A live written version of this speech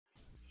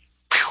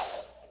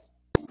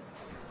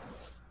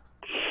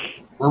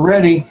We're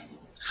ready.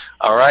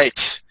 All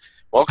right.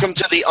 Welcome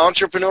to the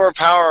Entrepreneur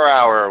Power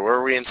Hour,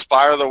 where we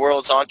inspire the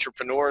world's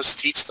entrepreneurs,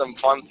 teach them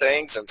fun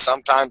things, and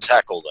sometimes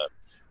heckle them.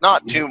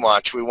 Not too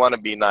much. We want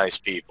to be nice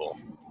people.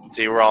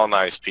 See, we're all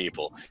nice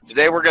people.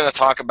 Today we're going to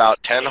talk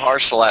about 10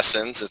 harsh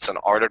lessons. It's an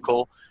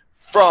article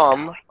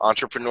from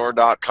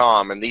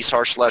entrepreneur.com, and these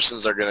harsh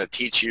lessons are going to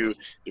teach you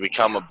to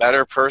become a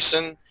better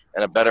person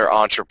and a better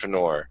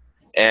entrepreneur,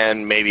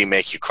 and maybe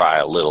make you cry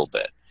a little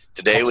bit.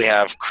 Today we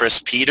have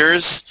Chris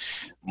Peters,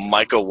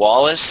 Micah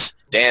Wallace,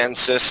 Dan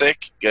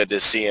Sissick, good to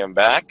see him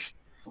back,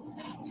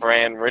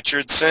 Fran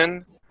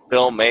Richardson,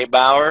 Bill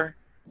Maybauer,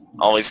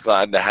 always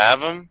glad to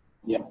have him.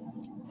 Yep.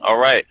 All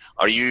right.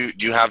 Do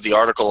you have the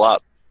article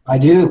up? I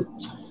do.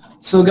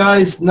 So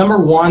guys, number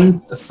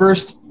one, the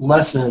first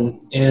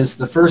lesson is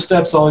the first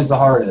step's always the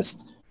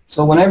hardest.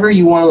 So whenever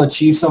you want to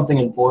achieve something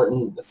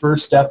important, the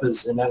first step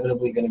is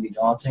inevitably going to be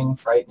daunting,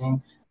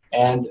 frightening,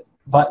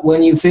 but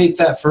when you take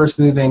that first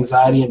move,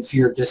 anxiety and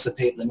fear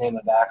dissipate in the name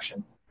of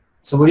action.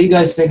 So what do you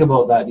guys think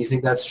about that? Do you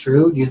think that's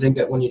true? Do you think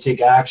that when you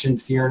take action,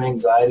 fear and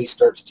anxiety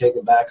start to take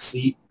a back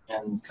seat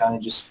and kind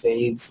of just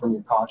fade from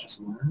your conscious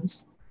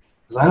awareness?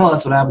 Because I know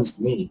that's what happens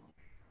to me.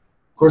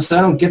 Of course,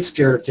 I don't get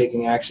scared of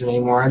taking action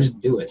anymore. I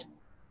just do it.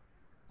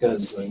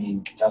 Because, I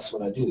mean, that's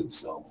what I do.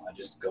 So I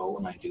just go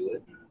and I do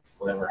it. And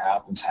whatever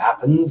happens,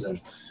 happens.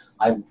 And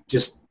I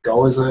just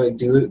go as I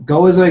do it.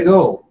 Go as I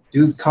go.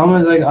 Come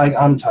as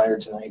I'm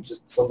tired tonight.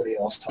 Just somebody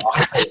else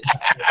talk.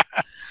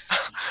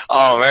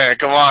 Oh, man,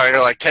 come on.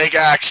 You're like, take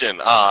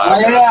action.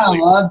 I'm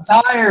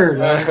tired.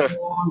 It's a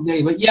long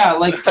day. But, yeah,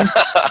 like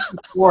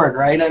Ford,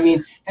 right? I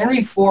mean,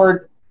 Henry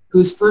Ford,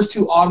 whose first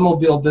two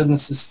automobile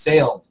businesses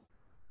failed,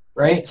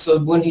 right? So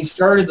when he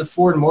started the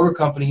Ford Motor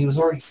Company, he was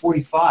already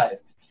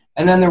 45.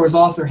 And then there was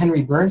author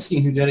Henry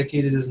Bernstein, who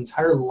dedicated his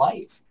entire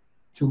life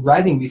to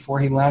writing before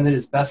he landed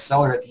his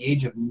bestseller at the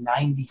age of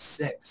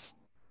 96.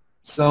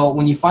 So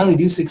when you finally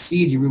do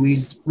succeed, you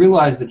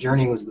realize the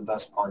journey was the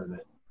best part of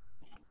it.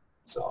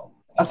 So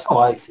that's how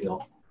I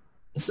feel.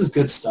 This is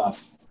good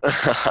stuff.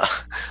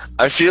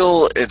 I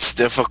feel it's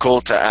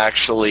difficult to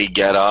actually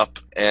get up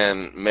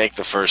and make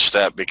the first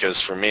step, because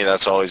for me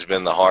that's always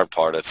been the hard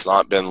part. It's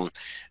not been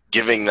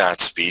giving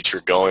that speech or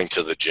going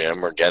to the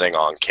gym or getting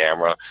on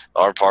camera.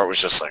 The hard part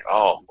was just like,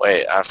 oh,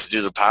 wait, I have to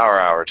do the power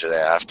hour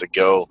today. I have to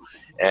go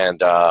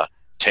and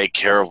take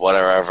care of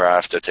whatever I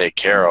have to take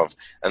care of.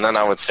 And then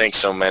I would think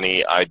so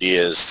many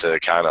ideas to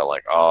kind of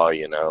like, oh,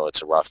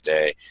 it's a rough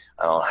day.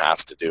 I don't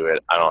have to do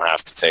it. I don't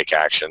have to take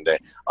action today.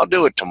 I'll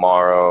do it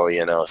tomorrow.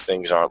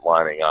 Things aren't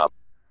lining up.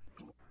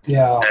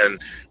 Yeah.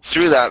 And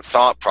through that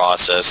thought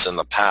process in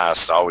the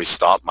past, I always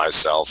stopped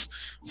myself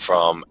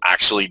from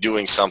actually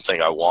doing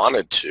something I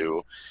wanted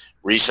to.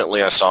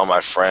 Recently, I saw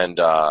my friend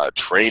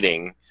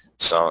trading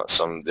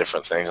some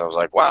different things. I was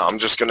like, wow, I'm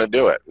just going to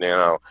do it.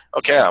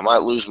 Okay, I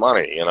might lose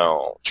money,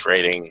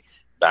 trading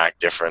back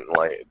different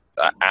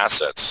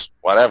assets,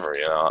 whatever,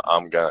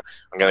 I'm going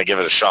to give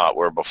it a shot,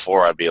 where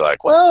before I'd be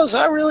like, well, is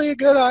that really a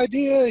good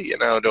idea?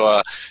 Do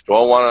I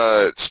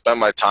want to spend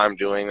my time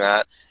doing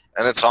that?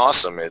 And it's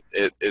awesome.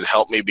 It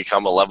helped me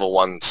become a level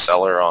 1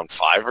 seller on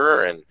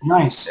Fiverr, and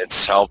nice.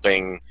 It's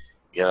helping,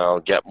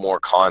 get more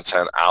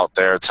content out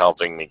there. It's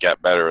helping me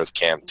get better with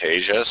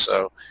Camtasia.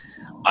 So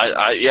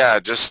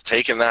just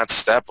taking that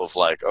step of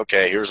like,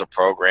 okay, here's a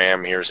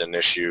program, here's an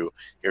issue,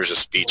 here's a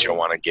speech I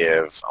want to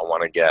give. I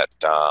want to get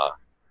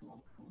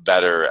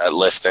better at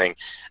lifting.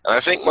 And I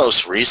think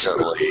most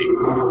recently,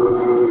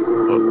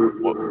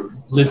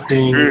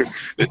 lifting.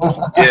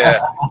 Yeah.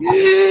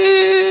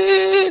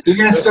 You're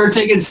going to start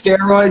taking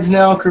steroids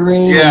now,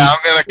 Kareem? Yeah, I'm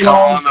going to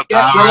call on the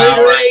power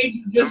hour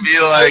and be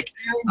like,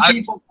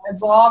 people's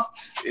heads off.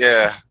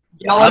 Yeah.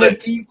 Yelling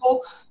at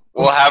people.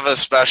 We'll have a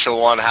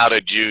special one, how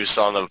to juice,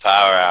 on the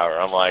power hour.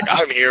 I'm like,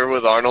 I'm here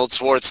with Arnold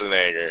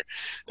Schwarzenegger.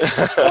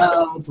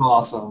 That's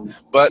awesome.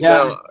 But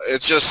no,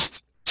 it's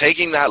just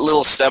taking that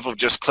little step of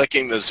just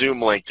clicking the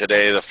Zoom link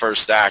today, the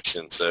first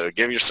action. So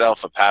give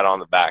yourself a pat on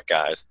the back,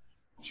 guys.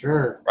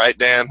 Sure. Right,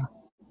 Dan?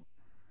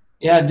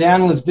 Yeah,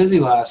 Dan was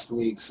busy last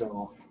week,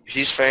 so.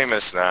 He's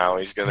famous now.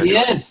 He's going to He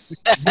is.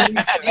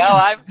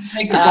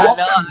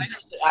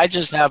 I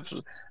just have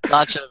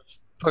lots of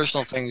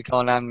personal things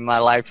going on in my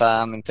life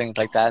and things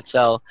like that.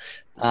 So,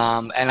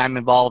 and I'm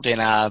involved in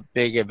a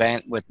big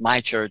event with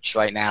my church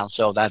right now.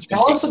 So that's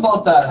Tell us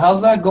about that.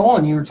 How's that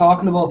going? You were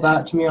talking about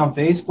that to me on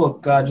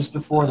Facebook just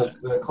before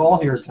the call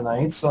here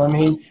tonight. So, I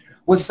mean,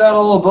 what's that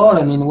all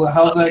about? I mean,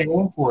 how's that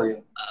going for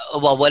you?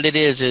 Well, what it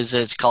is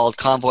it's called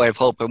Convoy of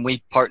Hope, and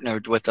we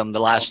partnered with them the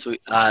last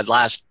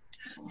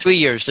 3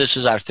 years. This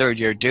is our third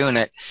year doing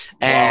it.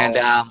 And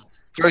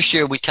first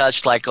year we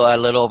touched like a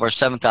little over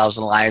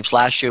 7,000 lives.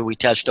 Last year we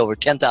touched over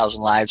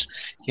 10,000 lives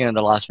here in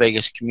the Las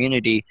Vegas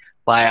community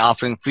by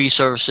offering free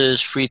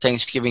services, free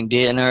Thanksgiving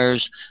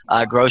dinners,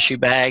 grocery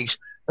bags,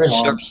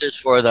 services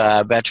for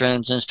the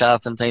veterans and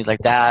stuff and things like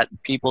that,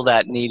 people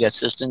that need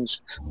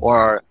assistance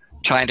or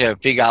trying to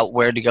figure out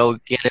where to go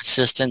get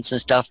assistance and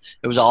stuff.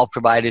 It was all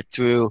provided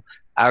through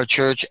our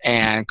church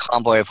and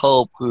Convoy of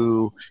Hope,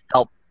 who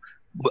helped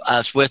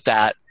us with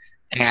that.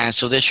 And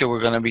so this year we're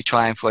going to be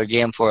trying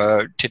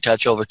to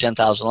touch over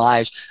 10,000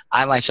 lives.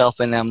 I myself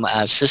am an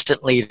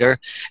assistant leader,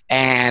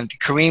 and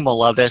Kareem will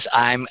love this.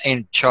 I'm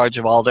in charge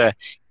of all the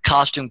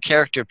costume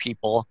character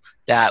people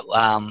that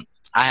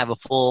I have a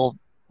full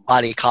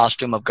body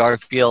costume of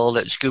Garfield,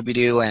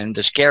 Scooby-Doo, and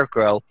the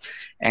Scarecrow.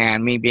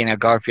 And me being a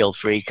Garfield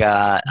freak,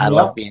 I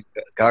love being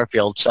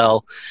Garfield.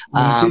 So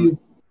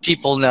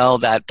people know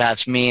that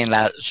that's me, and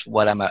that's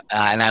what I'm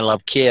and I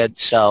love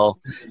kids. So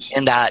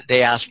in that,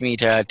 they asked me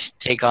to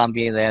take on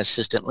being the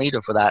assistant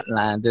leader for that,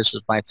 and this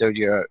is my 3rd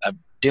year of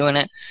doing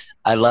it.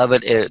 I love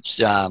it. It's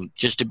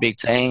just a big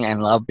thing,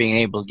 and love being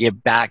able to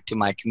give back to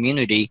my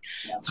community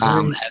as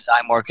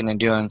I'm working and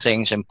doing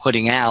things and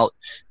putting out,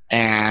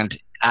 and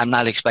I'm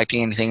not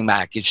expecting anything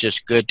back. It's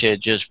just good to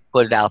just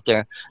put it out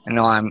there and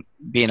know I'm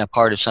being a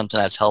part of something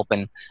that's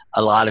helping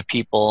a lot of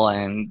people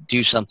and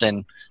do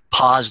something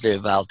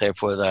positive out there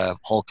for the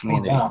whole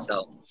community.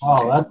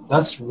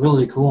 That's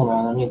really cool,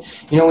 man. I mean,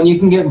 when you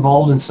can get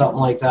involved in something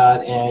like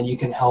that and you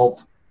can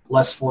help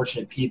less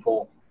fortunate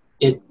people,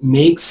 it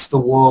makes the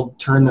world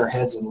turn their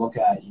heads and look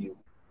at you.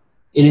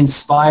 It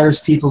inspires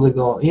people to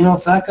go,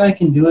 if that guy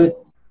can do it,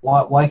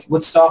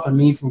 what's stopping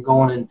me from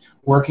going and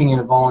working in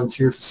a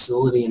volunteer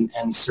facility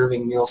and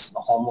serving meals to the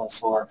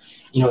homeless, or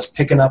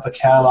picking up a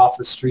cat off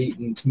the street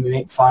and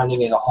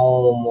finding it a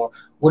home, or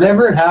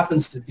whatever it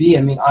happens to be.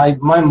 I mean,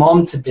 my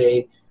mom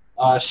today,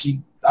 I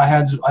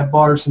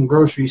bought her some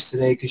groceries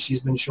today because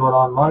she's been short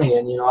on money,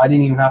 and I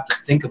didn't even have to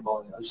think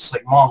about it. I was just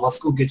like, Mom, let's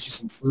go get you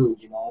some food.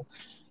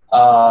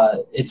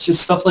 It's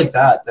just stuff like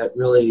that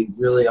really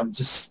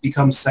just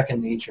becomes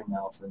second nature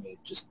now for me.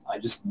 I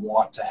just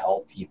want to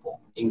help people,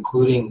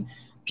 including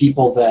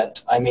people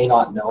that I may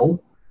not know.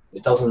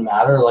 It doesn't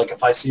matter. Like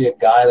if I see a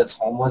guy that's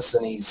homeless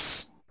and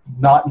he's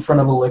not in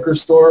front of a liquor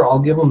store, I'll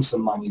give him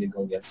some money to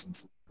go get some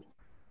food.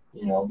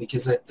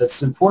 Because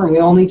that's important. We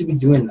all need to be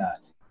doing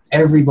that.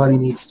 Everybody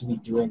needs to be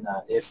doing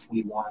that if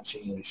we want to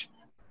change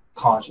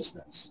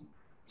consciousness.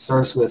 It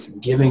starts with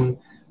giving,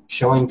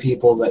 showing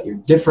people that you're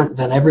different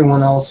than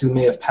everyone else who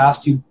may have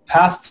passed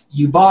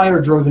you by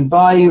or driven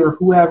by you or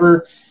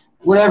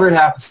whatever it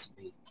happens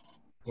to be.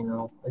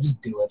 I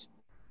just do it.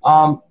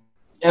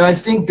 And I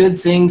think good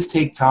things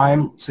take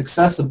time.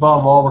 Success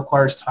above all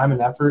requires time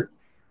and effort.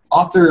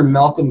 Author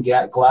Malcolm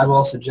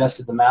Gladwell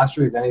suggested the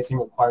mastery of anything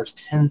requires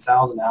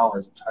 10,000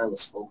 hours of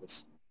tireless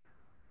focus.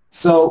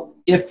 So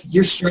if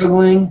you're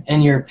struggling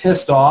and you're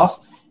pissed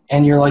off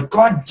and you're like,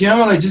 God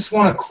damn it, I just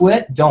want to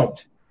quit,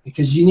 don't.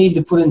 Because you need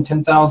to put in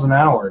 10,000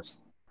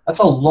 hours.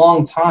 That's a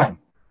long time.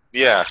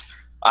 Yeah,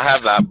 I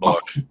have that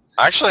book.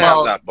 I actually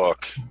have that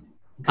book.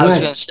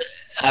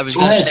 I was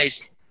going to say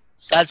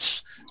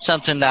that's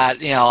something that,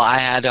 I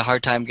had a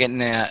hard time getting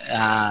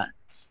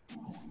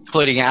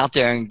putting out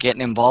there and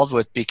getting involved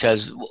with,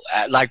 because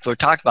like we're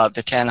talking about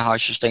the 10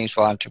 harshest things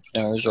for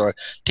entrepreneurs, or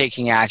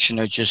taking action,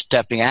 or just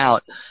stepping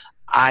out.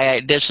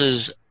 This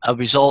is a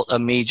result of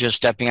me just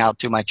stepping out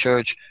through my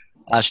church,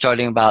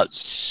 starting about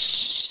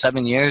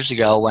 7 years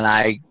ago when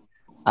I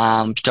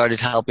started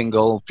helping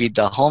go feed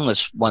the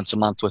homeless once a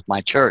month with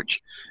my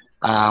church.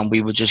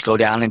 We would just go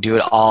down and do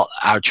it all,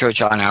 our church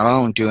on our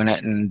own, doing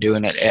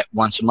it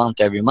once a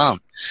month, every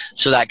month.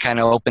 So that kind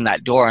of opened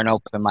that door and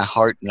opened my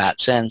heart in that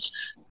sense.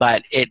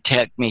 But it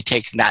took me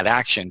taking that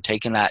action,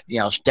 taking that,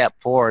 step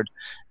forward.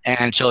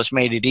 And so it's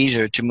made it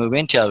easier to move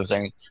into other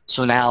things.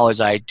 So now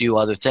as I do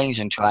other things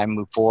and try and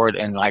move forward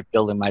and like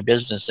building my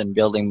business and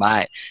building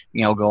my,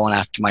 going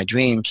after my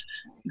dreams,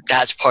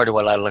 that's part of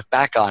what I look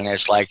back on.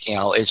 It's like,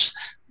 it's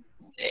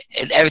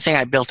everything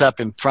I built up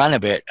in front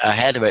of it,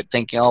 ahead of it,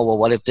 thinking, oh, well,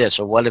 what if this,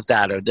 or what if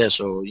that, or this,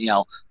 or,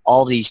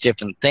 all these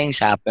different things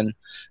happen,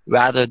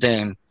 rather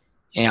than,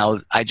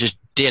 I just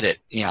did it.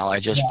 I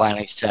just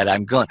finally said,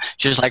 I'm going.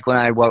 Just like when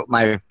I wrote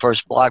my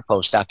first blog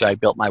post after I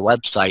built my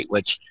website,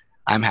 which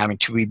I'm having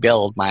to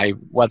rebuild my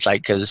website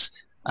because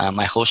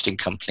my hosting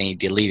company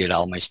deleted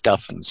all my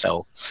stuff. And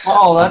so.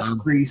 Oh, that's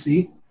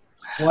greasy.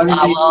 Why did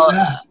they do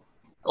that?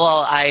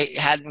 Well, I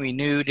hadn't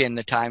renewed in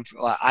the time.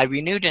 I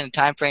renewed in the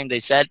time frame they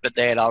said, but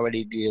they had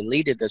already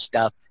deleted the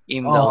stuff,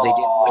 even though they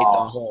didn't wait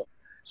the whole.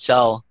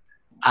 So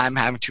I'm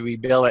having to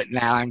rebuild it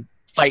now. I'm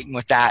fighting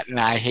with that, and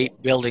I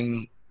hate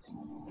building.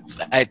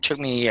 It took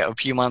me a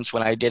few months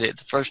when I did it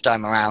the first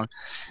time around,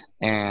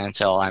 and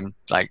so I'm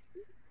like,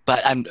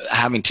 but I'm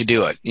having to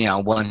do it.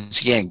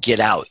 Once again, get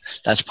out.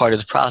 That's part of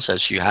the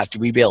process. You have to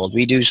rebuild,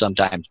 redo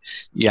sometimes.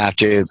 You have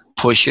to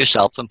push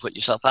yourself and put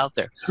yourself out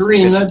there.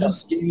 Kareem, that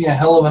just gave me a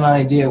hell of an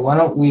idea. Why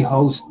don't we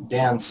host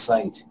Dan's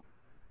site?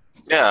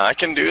 Yeah, I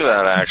can do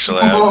that,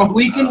 actually.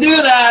 We can do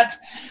that.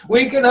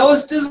 We can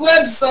host his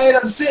website.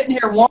 I'm sitting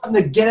here wanting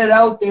to get it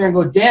out there and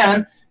go,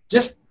 Dan,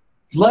 just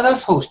let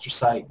us host your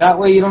site. That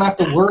way you don't have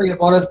to worry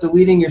about us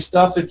deleting your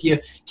stuff if you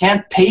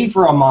can't pay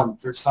for a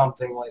month or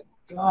something. Like,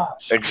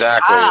 gosh.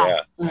 Exactly,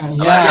 yeah.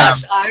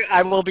 Yes,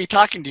 I will be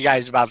talking to you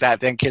guys about that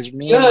then, because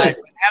my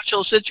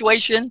financial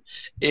situation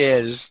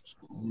is,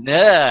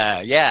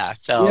 yeah.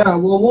 So. Yeah,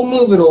 well, we'll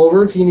move it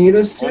over if you need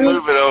us to. We'll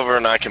move it over,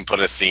 and I can put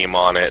a theme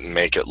on it and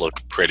make it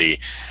look pretty.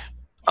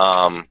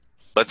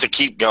 But to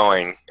keep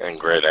going, and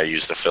great, I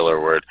used the filler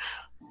word.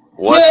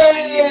 What's the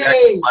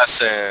next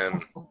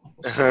lesson?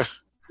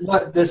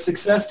 What, the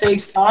success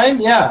takes time?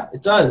 Yeah,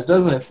 it does,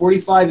 doesn't it?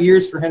 45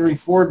 years for Henry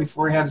Ford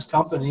before he had his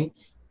company.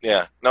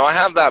 Yeah. No, I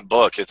have that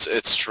book.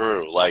 It's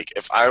true. Like,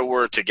 if I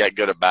were to get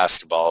good at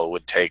basketball, it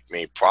would take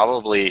me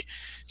probably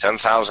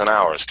 10,000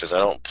 hours because I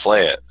don't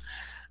play it,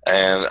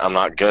 and I'm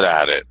not good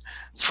at it.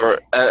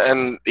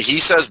 And he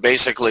says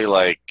basically,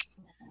 like,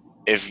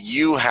 if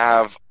you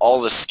have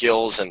all the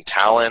skills and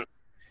talent,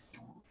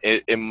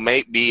 it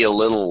might be a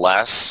little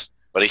less,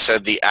 but he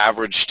said the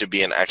average to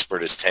be an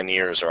expert is 10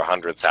 years or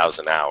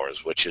 100,000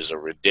 hours, which is a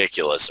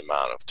ridiculous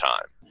amount of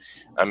time.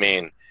 I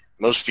mean,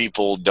 most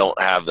people don't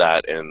have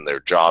that in their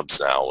jobs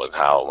now with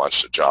how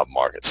much the job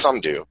market.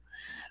 Some do,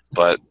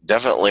 but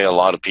definitely a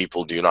lot of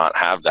people do not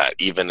have that,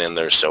 even in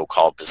their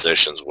so-called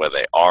positions where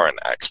they are an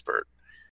expert.